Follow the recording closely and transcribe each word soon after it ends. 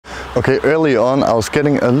Okay, early on I was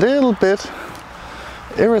getting a little bit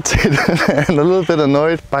irritated and a little bit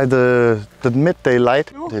annoyed by the midday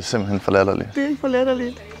light. Det er simpelthen for latterligt. Det er ikke for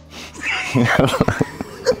latterligt.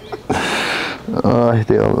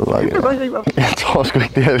 Det er opad. Jeg tror sgu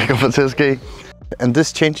ikke, det her kommer til at ske. And this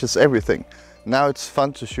changes everything. Now it's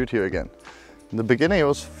fun to shoot here again. In the beginning it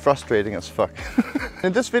was frustrating as fuck.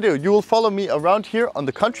 In this video you will follow me around here on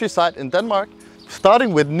the countryside in Denmark,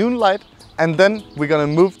 starting with noonlight, and then we're gonna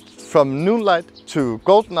move from noonlight to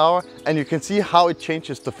golden hour, and you can see how it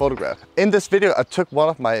changes the photograph. In this video I took one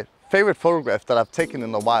of my favorite photographs that I've taken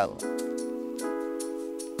in a while.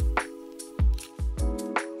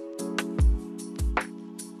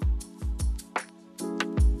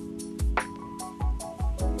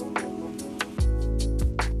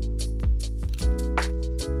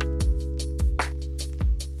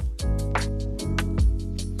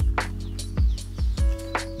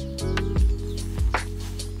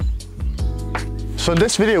 So in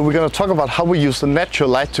this video we're going to talk about how we use the natural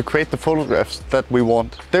light to create the photographs that we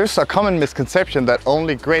want. There's a common misconception that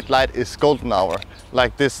only great light is golden hour,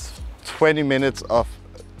 like this 20 minutes of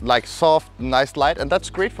like soft, nice light, and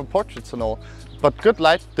that's great for portraits and all. But good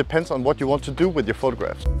light depends on what you want to do with your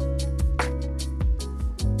photographs.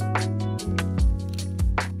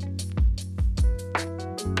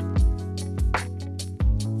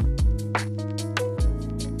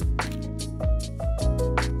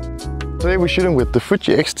 Today we're shooting with the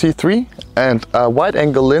Fuji X-T3 and a wide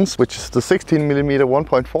angle lens, which is the 16mm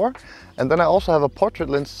 1.4, and then I also have a portrait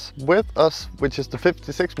lens with us, which is the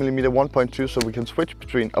 56mm 1.2, so we can switch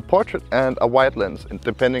between a portrait and a wide lens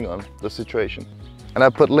depending on the situation. And I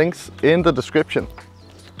put links in the description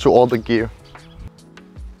to all the gear.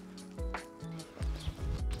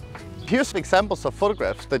 Here's examples of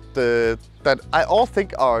photographs that I all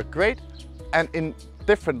think are great and in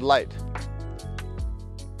different light.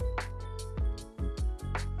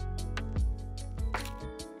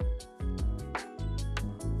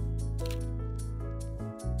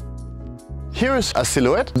 Here is a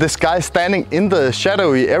silhouette. This guy standing in the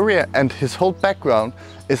shadowy area and his whole background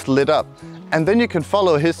is lit up. And then you can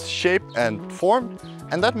follow his shape and form,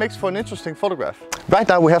 and that makes for an interesting photograph. Right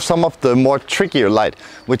now we have some of the more trickier light,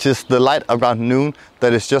 which is the light around noon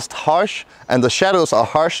that is just harsh, and the shadows are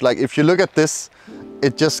harsh. Like if you look at this,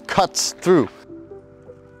 it just cuts through.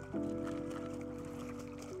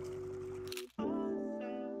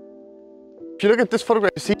 If you look at this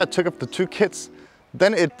photograph, you see I took of the two kids.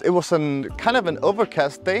 Then it was kind of an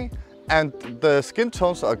overcast day, and the skin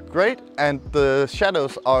tones are great and the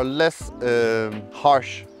shadows are less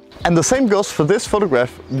harsh. And the same goes for this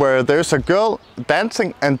photograph, where there's a girl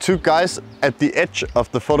dancing and two guys at the edge of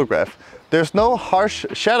the photograph. There's no harsh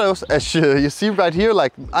shadows, as you see right here,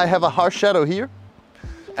 like I have a harsh shadow here.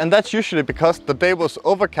 And that's usually because the day was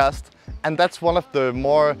overcast, and that's one of the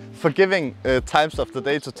more forgiving times of the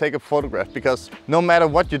day to take a photograph, because no matter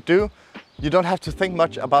what you do, you don't have to think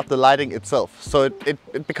much about the lighting itself, so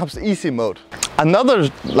it becomes easy mode. Another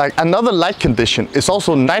light condition is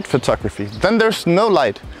also night photography. Then there's no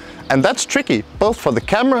light, and that's tricky both for the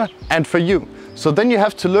camera and for you. So then you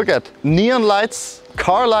have to look at neon lights,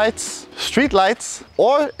 car lights, street lights,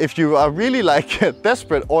 or if you are really like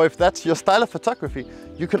desperate, or if that's your style of photography,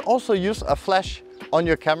 you can also use a flash on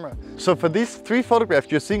your camera. So for these three photographs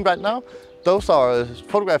you're seeing right now, those are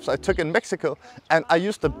photographs I took in Mexico, and I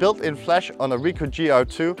used a built-in flash on a Ricoh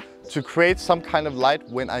GR2 to create some kind of light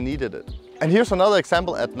when I needed it. And here's another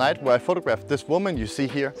example at night where I photographed this woman you see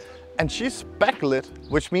here, and she's backlit,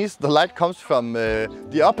 which means the light comes from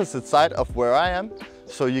the opposite side of where I am.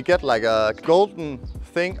 So you get like a golden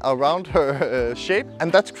thing around her shape,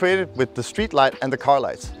 and that's created with the street light and the car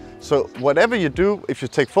lights. So whatever you do, if you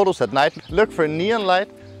take photos at night, look for neon light,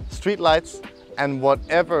 street lights, and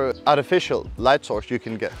whatever artificial light source you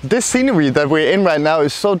can get. This scenery that we're in right now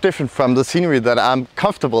is so different from the scenery that I'm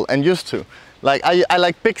comfortable and used to. Like I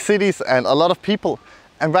like big cities and a lot of people,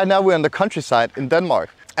 and right now we're in the countryside in Denmark.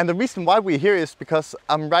 And the reason why we're here is because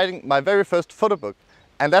I'm writing my very first photo book,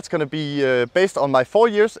 and that's going to be based on my 4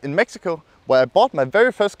 years in Mexico, where I bought my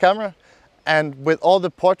very first camera, and with all the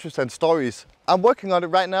portraits and stories. I'm working on it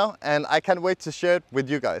right now, and I can't wait to share it with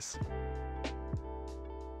you guys.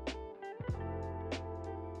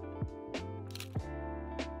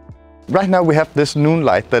 Right now we have this noon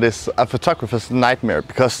light that is a photographer's nightmare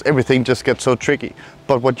because everything just gets so tricky.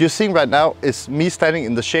 But what you're seeing right now is me standing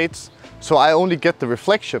in the shades, so I only get the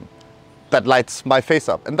reflection that lights my face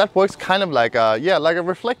up. And that works kind of like a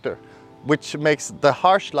reflector, which makes the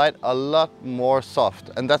harsh light a lot more soft,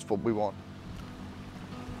 and that's what we want.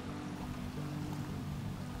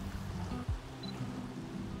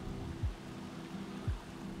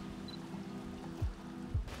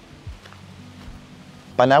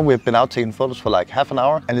 By now we've been out taking photos for like half an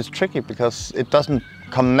hour, and it's tricky because it doesn't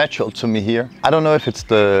come natural to me here. I don't know if it's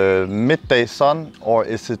the midday sun or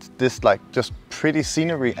is it this like just pretty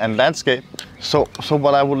scenery and landscape. So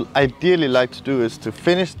what I would ideally like to do is to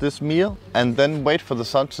finish this meal and then wait for the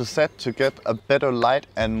sun to set to get a better light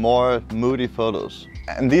and more moody photos.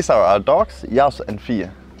 And these are our dogs, Jaus and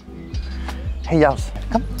Fia. Hey Jaus,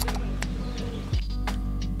 come.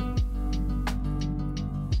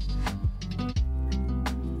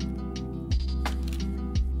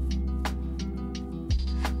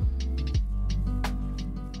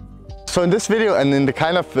 So in this video and in the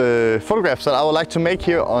kind of photographs that I would like to make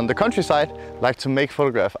here on the countryside, like to make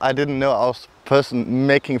photograph. I didn't know I was a person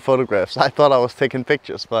making photographs. I thought I was taking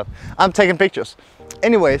pictures, but I'm taking pictures.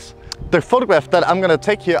 Anyways, the photograph that I'm gonna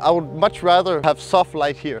take here, I would much rather have soft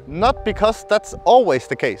light here. Not because that's always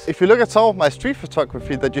the case. If you look at some of my street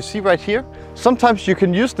photography that you see right here, sometimes you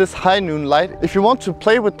can use this high noon light if you want to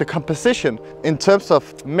play with the composition in terms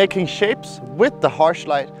of making shapes with the harsh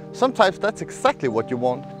light. Sometimes that's exactly what you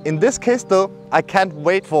want. In this case though, I can't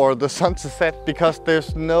wait for the sun to set because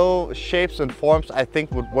there's no shapes and forms I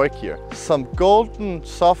think would work here. Some golden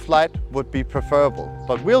soft light would be preferable,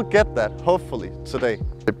 but we'll get that hopefully today.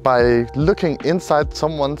 By looking inside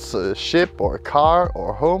someone's ship or car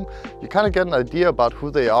or home, you kind of get an idea about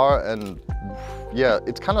who they are, and yeah,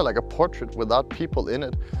 it's kind of like a portrait without people in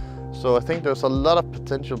it. So I think there's a lot of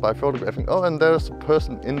potential by photographing. Oh, and there's a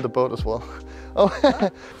person in the boat as well. Oh,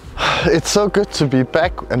 it's so good to be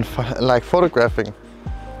back and like photographing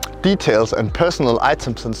details and personal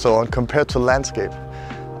items and so on compared to landscape.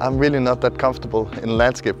 I'm really not that comfortable in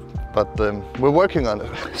landscape, but we're working on it.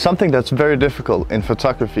 Something that's very difficult in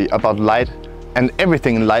photography about light, and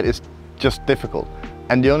everything in light is just difficult.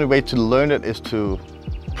 And the only way to learn it is to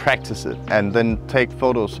practice it and then take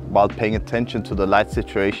photos while paying attention to the light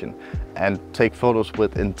situation and take photos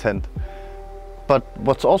with intent. But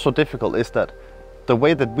what's also difficult is that the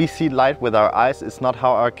way that we see light with our eyes is not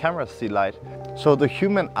how our cameras see light. So the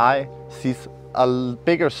human eye sees a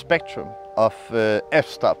bigger spectrum of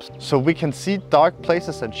f-stops. So we can see dark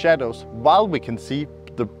places and shadows while we can see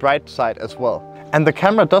the bright side as well. And the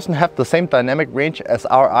camera doesn't have the same dynamic range as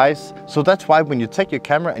our eyes. So that's why when you take your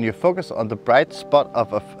camera and you focus on the bright spot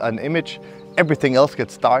of an image, everything else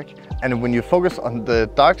gets dark. And when you focus on the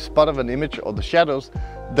dark spot of an image or the shadows,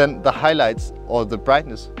 then the highlights or the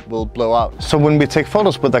brightness will blow out. So when we take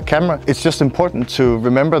photos with a camera, it's just important to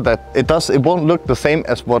remember that it won't look the same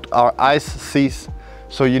as what our eyes sees.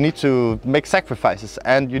 So you need to make sacrifices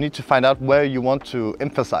and you need to find out where you want to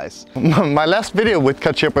emphasize. My last video with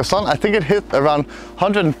Cartier-Bresson, I think it hit around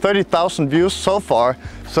 130,000 views so far.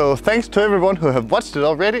 So thanks to everyone who have watched it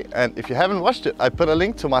already. And if you haven't watched it, I put a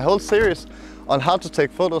link to my whole series on how to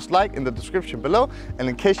take photos like in the description below. And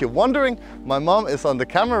in case you're wondering, my mom is on the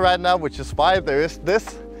camera right now, which is why there is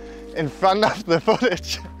this in front of the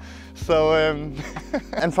footage. So,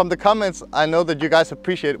 and from the comments, I know that you guys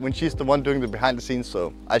appreciate it when she's the one doing the behind the scenes,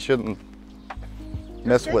 so I shouldn't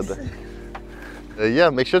mess with it. Yeah,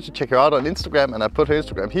 make sure to check her out on Instagram, and I put her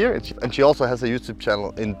Instagram here, and she also has a YouTube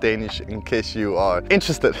channel in Danish in case you are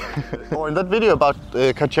interested. Or in that video about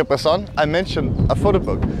Cartier-Bresson, I mentioned a photo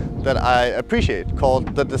book that I appreciate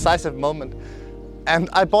called The Decisive Moment. And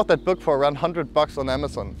I bought that book for around $100 on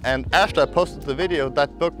Amazon. And after I posted the video,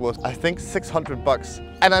 that book was, I think,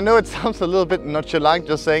 $600. And I know it sounds a little bit nonchalant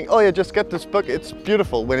just saying, oh yeah, just get this book, it's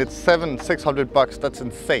beautiful. When it's $600, that's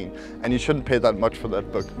insane. And you shouldn't pay that much for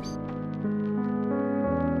that book.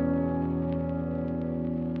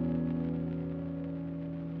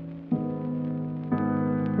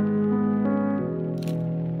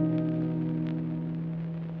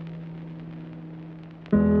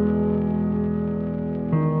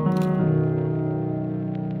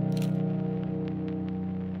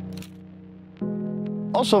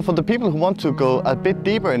 Also, for the people who want to go a bit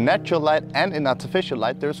deeper in natural light and in artificial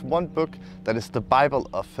light, there's one book that is the Bible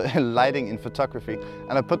of lighting in photography,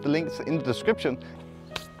 and I put the links in the description,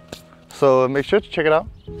 so make sure to check it out.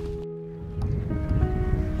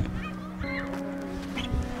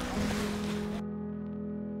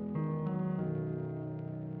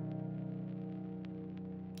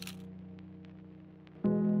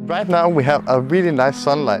 Right now we have a really nice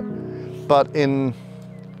sunlight, but in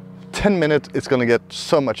 10 minutes it's gonna get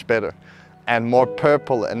so much better and more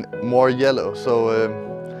purple and more yellow. So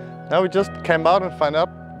now we just camp out and find out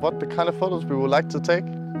what the kind of photos we would like to take.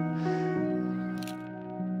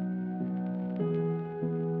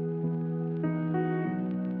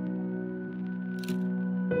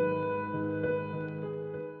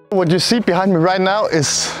 What you see behind me right now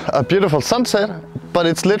is a beautiful sunset, but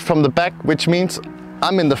it's lit from the back, which means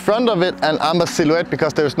I'm in the front of it and I'm a silhouette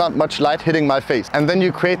because there's not much light hitting my face. And then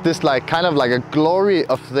you create this like kind of like a glory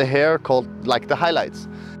of the hair called like the highlights.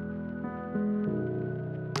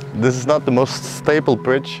 This is not the most stable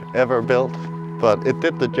bridge ever built, but it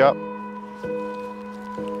did the job.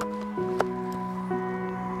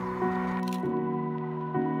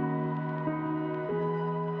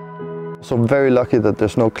 So I'm very lucky that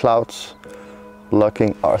there's no clouds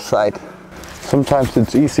blocking our sight. Sometimes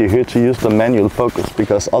it's easier here to use the manual focus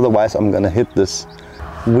because otherwise I'm gonna hit this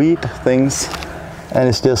weed things, and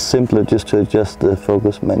it's just simpler just to adjust the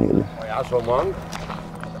focus manually.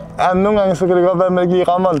 Ja, nogle gange så kan det godt være, at man ikke lige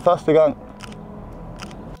rammer den første gang.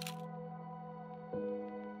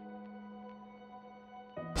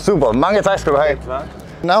 Super, mange tak skal du have.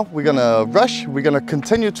 Now we're gonna rush, we're gonna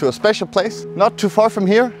continue to a special place, not too far from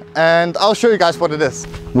here, and I'll show you guys what it is.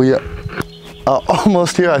 We are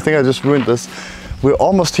almost here. I think I just ruined this. We're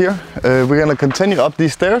almost here. We're gonna continue up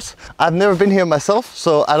these stairs. I've never been here myself,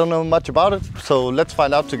 so I don't know much about it, so let's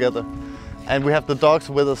find out together. And we have the dogs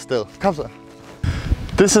with us still. Come on.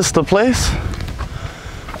 This is the place,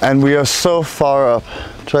 and we are so far up.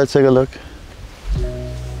 Try to take a look.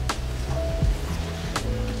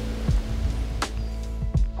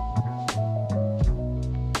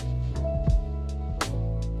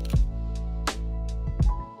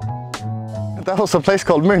 That was a place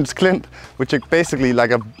called Møns Klint, which is basically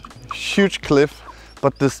like a huge cliff.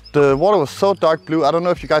 But the water was so dark blue, I don't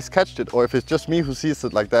know if you guys catched it or if it's just me who sees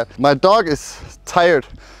it like that. My dog is tired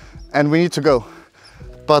and we need to go.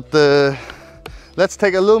 But let's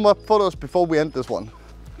take a little more photos before we end this one.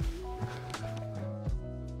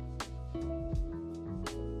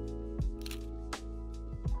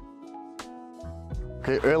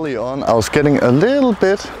 Okay, early on I was getting a little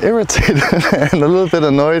bit irritated and a little bit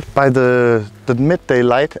annoyed by the midday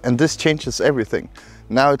light, and this changes everything.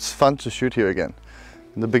 Now it's fun to shoot here again.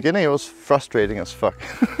 In the beginning it was frustrating as fuck.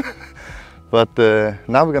 But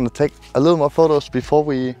now we're gonna take a little more photos before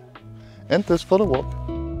we end this photo walk.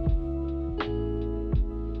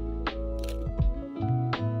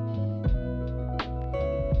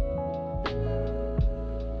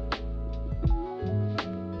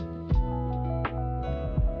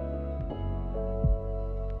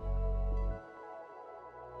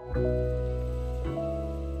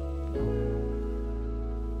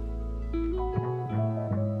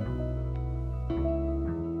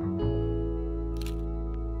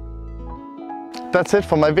 That's it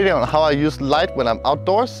for my video on how I use light when I'm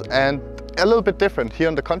outdoors, and a little bit different here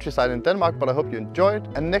on the countryside in Denmark, but I hope you enjoyed.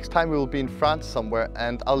 And next time we will be in France somewhere,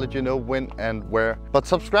 and I'll let you know when and where. But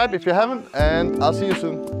subscribe if you haven't, and I'll see you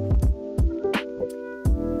soon.